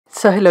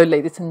So hello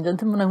ladies and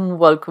gentlemen, and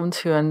welcome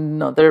to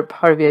another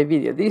Power BI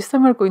video. This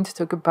time we're going to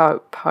talk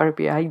about Power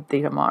BI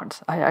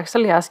datamarts. I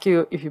actually asked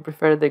you if you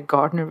prefer the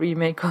Gartner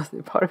remake of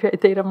the Power BI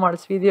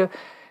datamarts video.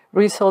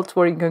 Results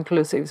were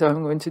inconclusive, so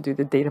I'm going to do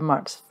the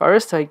datamarts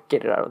first so I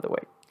get it out of the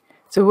way.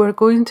 So we're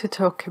going to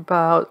talk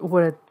about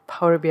what a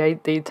Power BI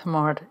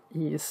datamart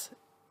is,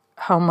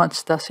 how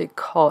much does it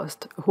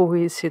cost, who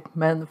is it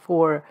meant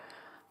for,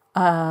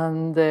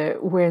 and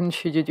when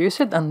should you use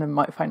it, and then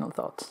my final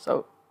thoughts.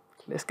 So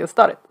let's get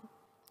started.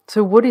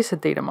 So what is a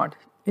datamart?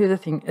 Here's the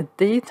thing, a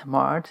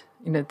datamart,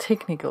 in a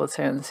technical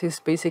sense, is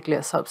basically a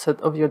subset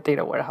of your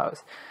data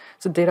warehouse.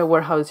 So data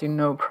warehouse, you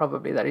know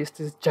probably that is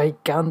this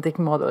gigantic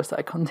models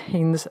that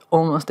contains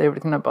almost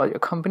everything about your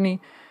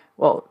company.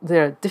 Well,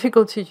 they're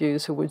difficult to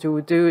use, so what you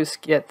would do is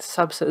get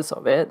subsets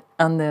of it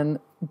and then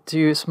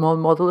do small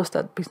models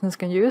that business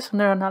can use in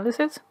their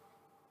analysis.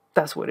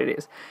 That's what it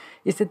is.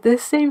 Is it the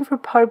same for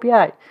Power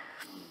BI?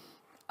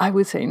 I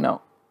would say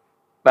no.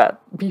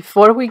 But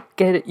before we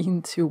get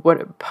into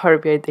what a Power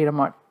BI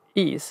datamart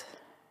is,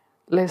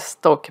 let's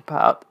talk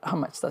about how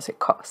much does it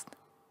cost.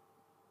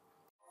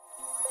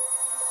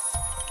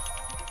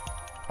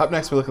 Up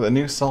next, we look at the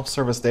new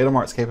self-service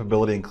datamarts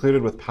capability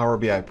included with Power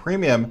BI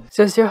Premium.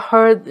 So as you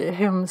heard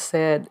him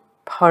said,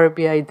 Power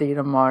BI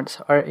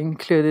datamarts are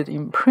included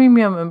in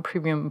Premium and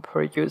Premium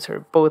per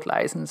user, both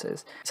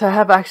licenses. So I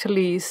have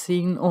actually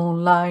seen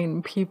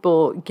online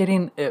people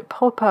getting a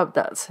pop-up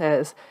that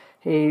says,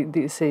 hey,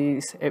 this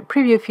is a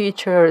preview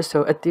feature,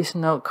 so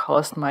additional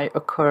cost might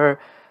occur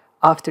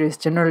after it's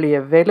generally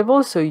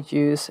available, so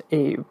use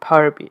a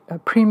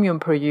Premium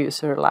per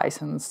user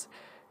license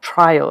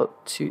trial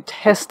to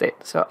test it.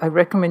 So I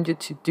recommend you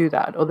to do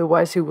that,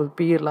 otherwise it will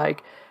be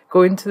like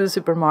going to the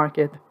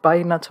supermarket,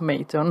 buying a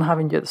tomato, and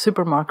having your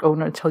supermarket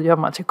owner tell you how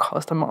much it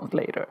costs a month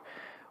later.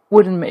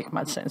 Wouldn't make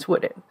much sense,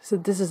 would it? So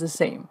this is the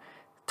same.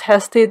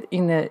 Test it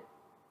in a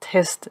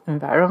test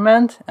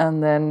environment,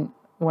 and then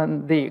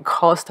when the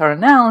costs are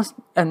announced,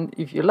 and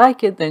if you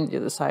like it, then you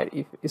decide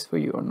if it's for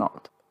you or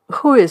not.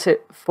 Who is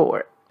it for?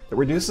 It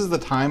reduces the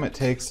time it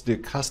takes to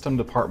do custom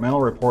departmental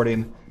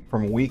reporting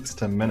from weeks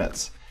to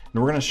minutes.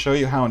 And we're going to show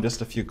you how in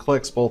just a few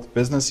clicks, both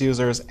business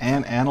users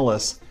and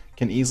analysts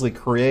can easily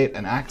create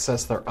and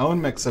access their own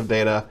mix of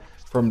data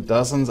from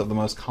dozens of the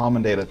most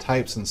common data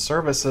types and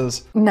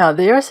services. Now,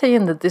 they are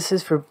saying that this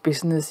is for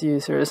business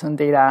users and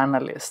data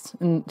analysts.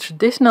 And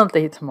traditional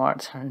data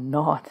marts are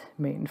not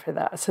made for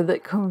that. So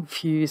that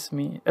confused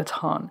me a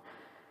ton.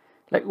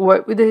 Like,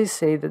 why would they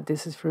say that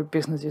this is for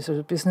business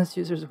users? Business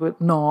users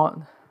would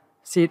not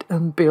sit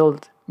and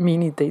build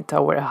mini data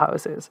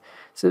warehouses.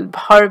 So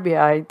Power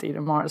BI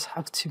data marts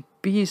have to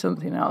be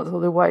something else.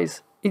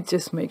 Otherwise, it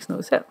just makes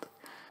no sense.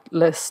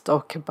 Let's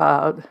talk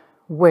about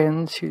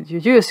when should you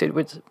use it,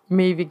 which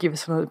maybe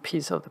gives another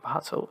piece of the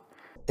puzzle.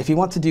 If you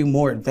want to do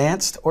more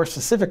advanced or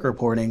specific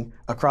reporting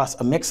across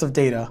a mix of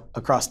data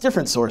across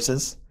different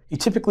sources, you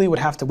typically would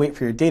have to wait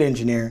for your data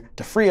engineer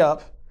to free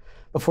up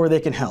before they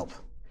can help.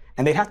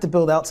 And they'd have to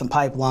build out some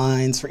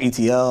pipelines for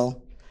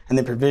ETL, and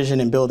then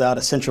provision and build out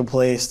a central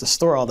place to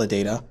store all the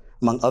data,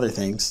 among other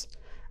things.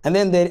 And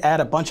then they'd add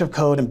a bunch of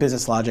code and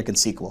business logic in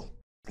SQL.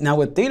 Now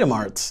with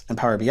datamarts and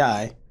Power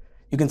BI,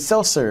 you can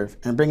self-serve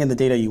and bring in the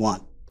data you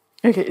want.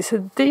 Okay,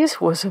 so this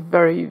was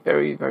very,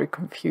 very, very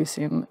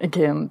confusing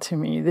again to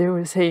me. They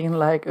were saying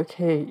like,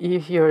 okay,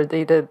 if your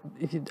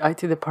IT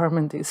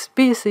department is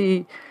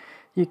busy,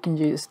 you can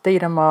use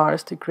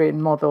datamarts to create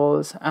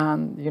models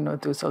and,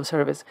 do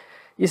self-service.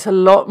 It's a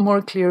lot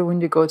more clear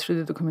when you go through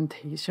the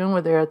documentation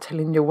where they are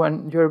telling you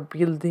when you're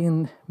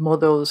building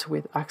models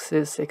with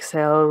Access,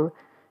 Excel,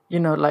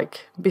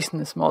 like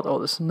business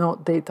models,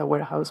 not data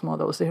warehouse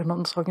models. They're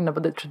not talking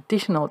about the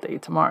traditional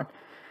data mart.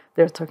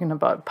 They're talking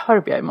about Power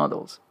BI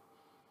models.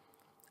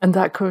 And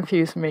that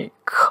confused me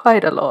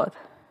quite a lot.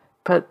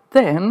 But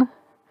then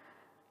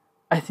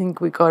I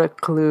think we got a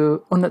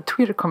clue on a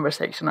Twitter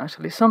conversation,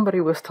 actually. Somebody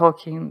was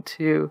talking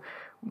to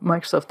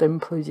Microsoft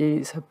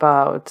employees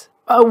about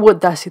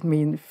what does it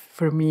mean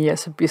for me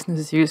as a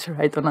business user?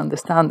 I don't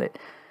understand it.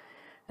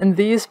 And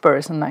this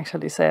person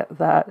actually said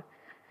that,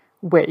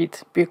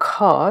 wait,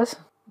 because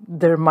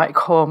there might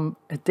come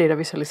a data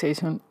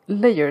visualization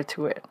layer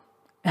to it.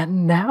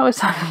 And now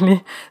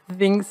suddenly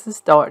things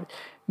start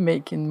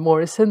making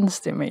more sense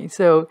to me.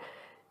 So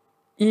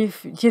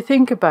if you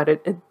think about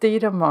it, a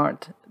data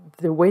mart,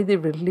 the way they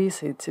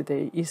release it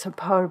today is a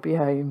Power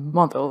BI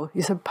model,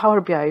 is a Power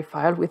BI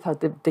file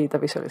without the data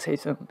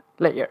visualization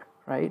layer,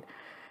 right?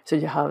 So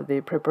you have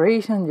the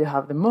preparation, you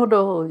have the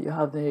model, you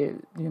have the,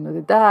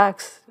 the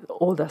DAX,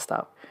 all that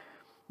stuff.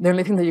 The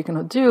only thing that you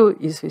cannot do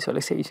is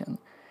visualization.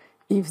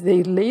 If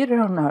they later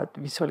on add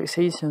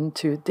visualization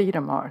to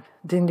data mart,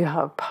 then you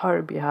have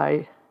Power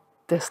BI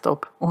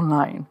desktop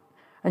online.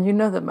 And you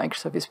know that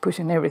Microsoft is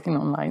pushing everything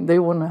online. They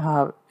want to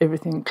have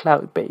everything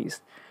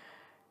cloud-based.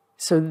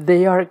 So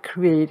they are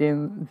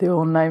creating the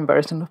online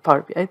version of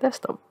Power BI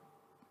desktop.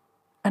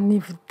 And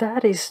if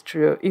that is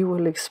true, it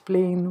will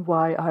explain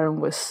why Aaron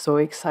was so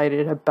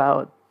excited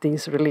about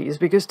this release,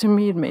 because to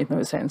me it made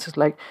no sense. It's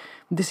like,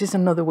 this is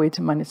another way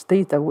to manage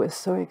data. We're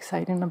so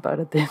excited about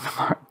a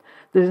datamart.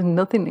 There's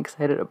nothing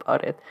excited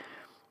about it.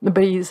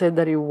 But he said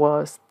that it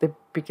was the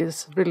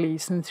biggest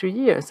release in 3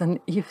 years. And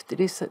if it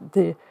is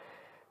the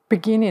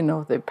beginning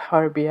of the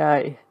Power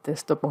BI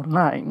desktop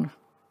online,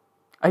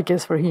 I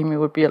guess for him it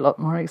would be a lot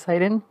more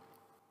exciting.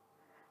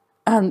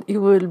 And it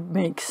will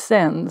make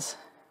sense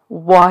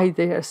why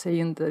they are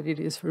saying that it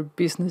is for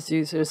business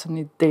users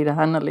and data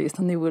analysts.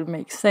 And it will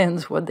make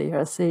sense what they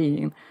are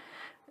saying,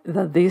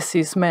 that this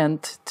is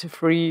meant to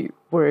free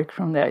work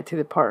from the IT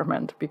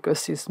department,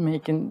 because it's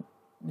making,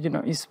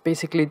 it's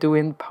basically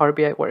doing Power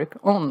BI work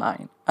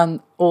online. And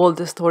all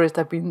the stories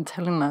that have been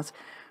telling us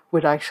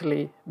would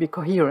actually be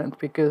coherent,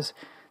 because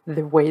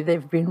the way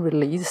they've been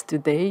released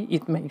today,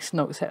 it makes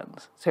no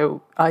sense.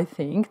 So I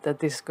think that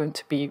this is going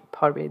to be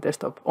Power BI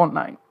Desktop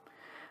online.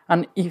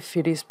 And if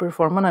it is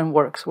performant and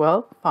works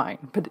well, fine.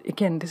 But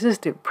again, this is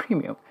still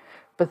premium.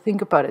 But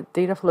think about it,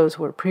 data flows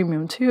were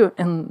premium too,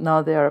 and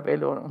now they are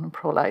available on a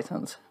pro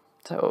license.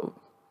 So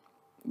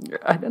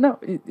I don't know,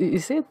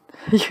 is it?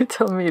 You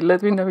tell me,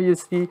 let me know you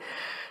see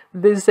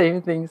the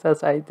same things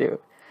as I do.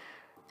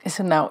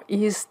 So now,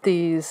 is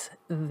this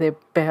the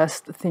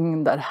best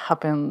thing that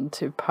happened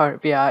to Power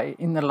BI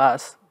in the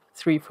last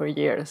 3-4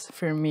 years?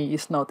 For me,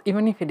 it's not.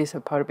 Even if it is a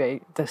Power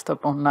BI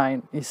Desktop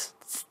online, it's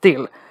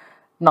still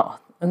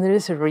not. And there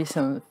is a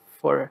reason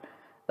for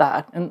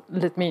that. And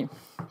let me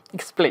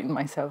explain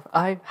myself.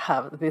 I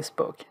have this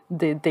book,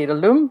 The Data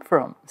Loom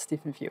from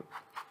Stephen Few.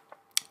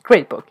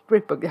 Great book,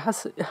 great book.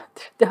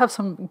 They have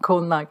some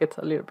cool nuggets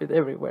a little bit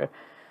everywhere.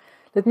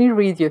 Let me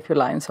read you a few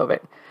lines of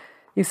it.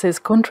 It says,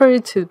 contrary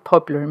to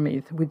popular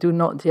myth, we do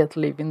not yet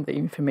live in the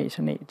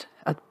information age.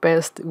 At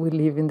best, we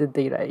live in the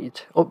data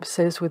age,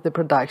 obsessed with the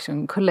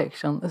production,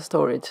 collection,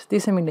 storage,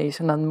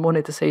 dissemination, and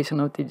monetization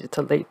of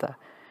digital data.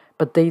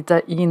 But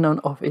data in and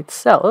of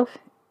itself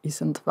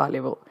isn't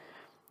valuable.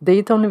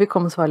 Data only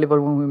becomes valuable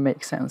when we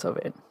make sense of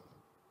it.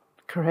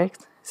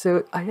 Correct?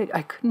 So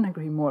I couldn't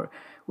agree more.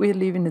 We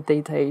live in a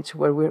data age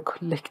where we're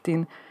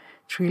collecting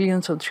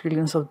trillions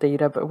of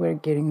data, but we're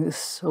getting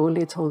so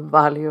little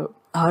value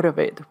out of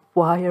it.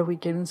 Why are we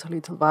getting so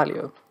little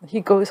value? He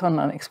goes on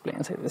and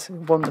explains it. It's a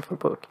wonderful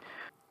book.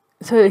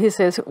 So he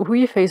says,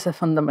 we face a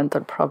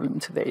fundamental problem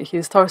today.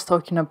 He starts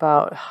talking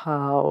about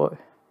how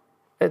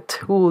a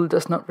tool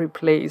does not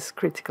replace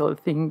critical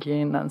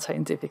thinking and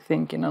scientific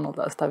thinking and all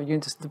that stuff.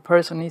 The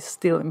person is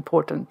still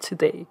important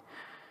today.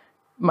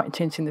 Might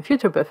change in the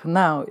future, but for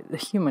now, the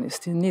human is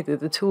still needed.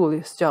 The tool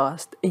is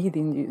just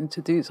aiding you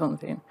to do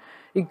something.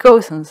 It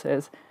goes and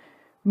says,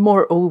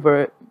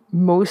 moreover,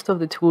 most of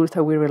the tools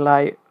that we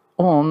rely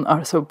on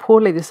are so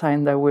poorly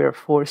designed that we are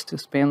forced to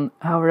spend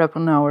hour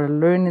upon hour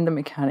learning the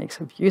mechanics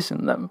of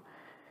using them.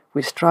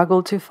 We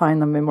struggle to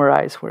find and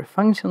memorize where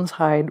functions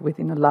hide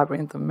within a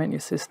labyrinth of menu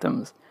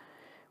systems.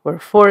 We're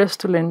forced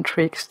to learn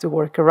tricks to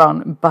work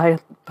around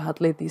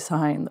badly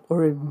designed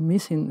or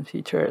missing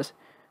features.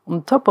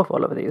 On top of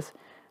all of this,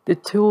 the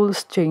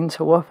tools change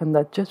so often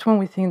that just when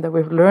we think that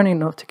we've learned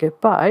enough to get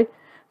by,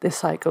 the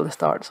cycle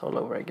starts all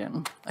over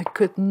again. I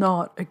could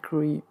not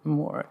agree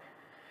more.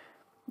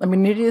 I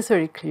mean, it is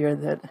very clear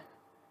that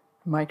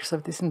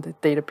Microsoft is in the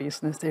data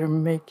business. They're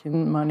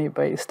making money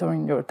by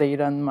storing your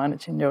data and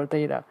managing your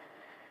data.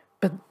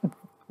 But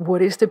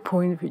what is the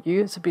point for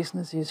you as a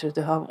business user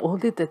to have all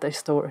the data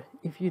stored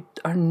if you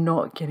are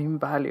not getting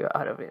value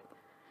out of it?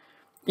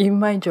 In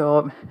my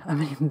job,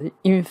 I'm in the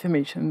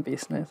information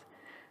business.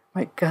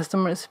 My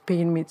customers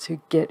pay me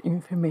to get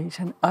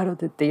information out of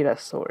the data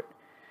stored.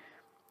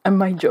 And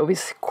my job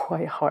is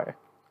quite hard.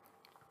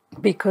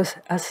 Because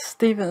as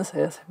Stephen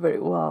says very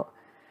well,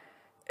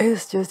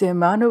 it's just the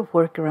amount of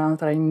workarounds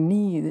that I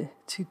need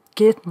to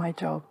get my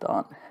job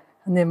done.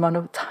 And the amount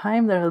of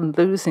time that I'm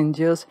losing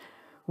just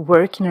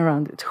working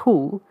around the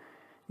tool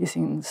is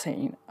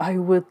insane. I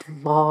would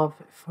love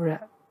for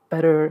a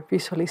better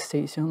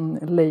visualization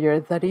layer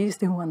that is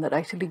the one that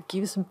actually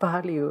gives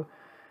value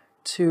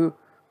to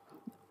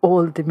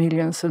all the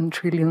millions and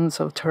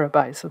trillions of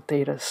terabytes of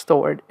data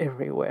stored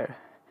everywhere.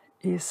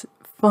 Is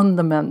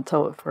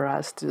fundamental for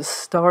us to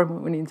start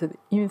moving into the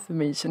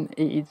information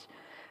age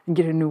and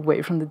getting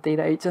away from the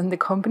data age. And the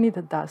company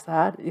that does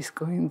that is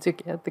going to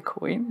get the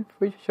coin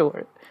for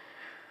sure.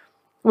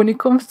 When it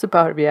comes to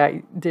Power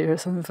BI, there are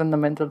some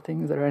fundamental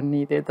things that are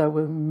needed that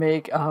will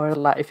make our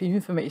life,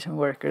 information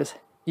workers,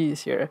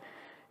 easier.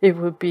 It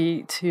would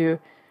be to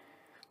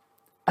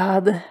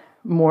add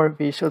more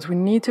visuals. We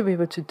need to be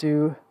able to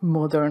do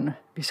modern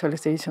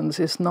visualizations.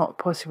 It's not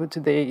possible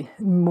today.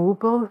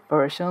 Mobile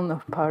version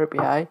of Power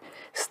BI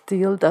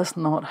still does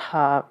not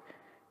have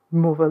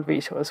mobile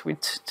visuals,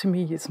 which to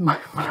me is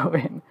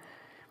mind-blowing.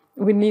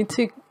 They need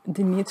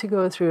to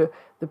go through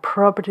the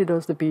properties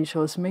of the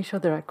visuals, make sure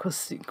they are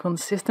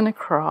consistent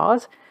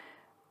across,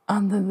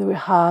 and then we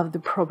have the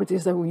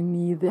properties that we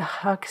need. The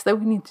hacks that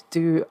we need to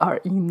do are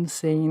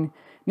insane.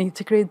 Need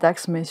to create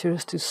DAX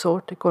measures to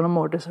sort the column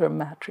orders or a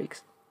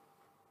matrix.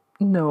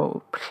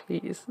 No,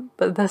 please,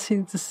 that's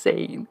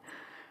insane.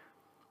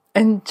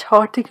 And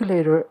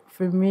Articulator,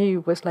 for me,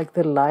 was like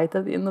the light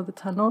at the end of the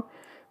tunnel,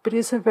 but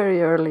it's a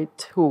very early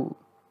tool.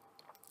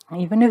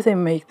 Even if they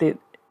make it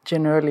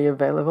generally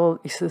available,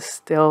 it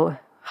still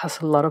has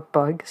a lot of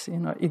bugs. You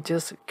know, it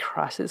just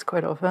crashes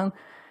quite often.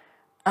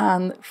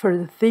 And for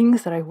the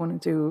things that I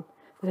want to do,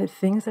 the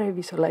things that I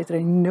visualize that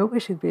I know I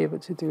should be able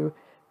to do,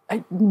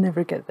 I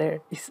never get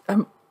there.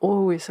 I'm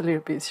always a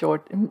little bit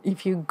short. And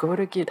if you go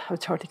to GitHub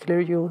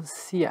Articulator, you'll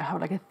see I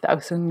have like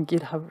 1,000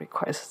 GitHub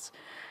requests.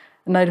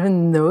 And I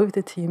don't know if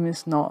the team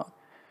is not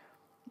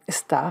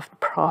staffed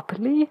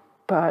properly,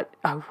 but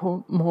I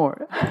want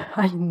more.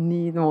 I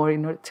need more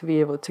in order to be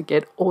able to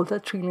get all the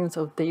trillions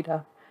of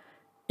data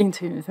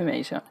into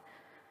information.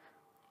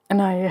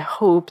 And I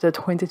hope that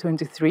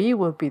 2023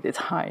 will be the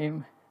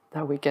time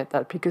that we get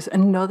that, because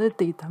another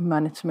data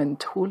management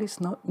tool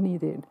is not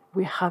needed.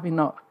 We have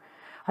enough.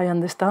 I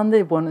understand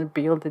they want to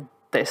build a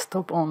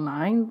desktop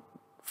online,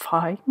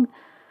 fine.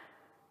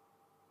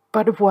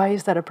 But why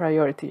is that a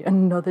priority?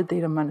 Another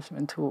data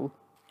management tool.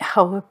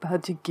 How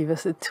about you give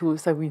us the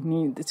tools that we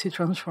need to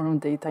transform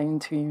data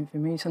into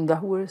information?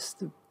 That was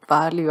the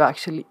value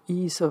actually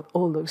is of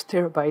all those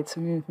terabytes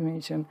of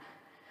information.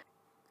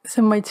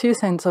 So my 2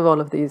 cents of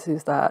all of this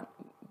is that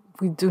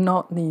we do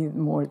not need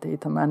more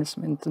data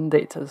management and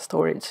data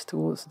storage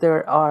tools.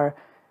 There are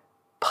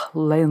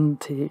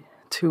plenty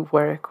to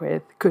work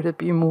with. Could it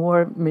be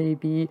more?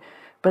 Maybe.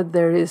 But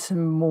there is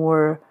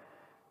more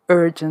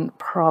urgent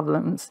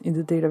problems in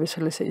the data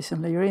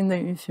visualization layer, in the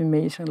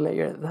information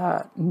layer,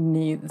 that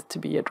need to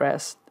be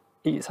addressed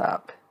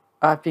ASAP.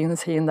 I've been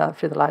saying that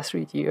for the last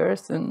 3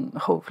 years, and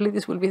hopefully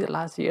this will be the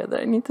last year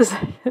that I need to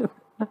say it.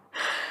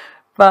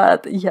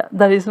 But yeah,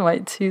 that is my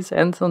 2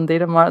 cents on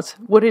datamarts.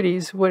 What it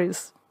is, where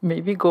it's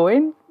maybe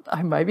going.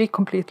 I might be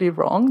completely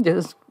wrong.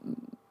 Just,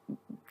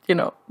 you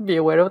know, be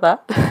aware of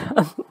that.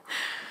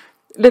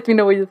 Let me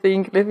know what you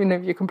think. Let me know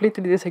if you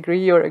completely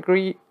disagree or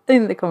agree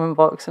in the comment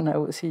box, and I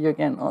will see you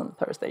again on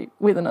Thursday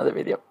with another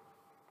video.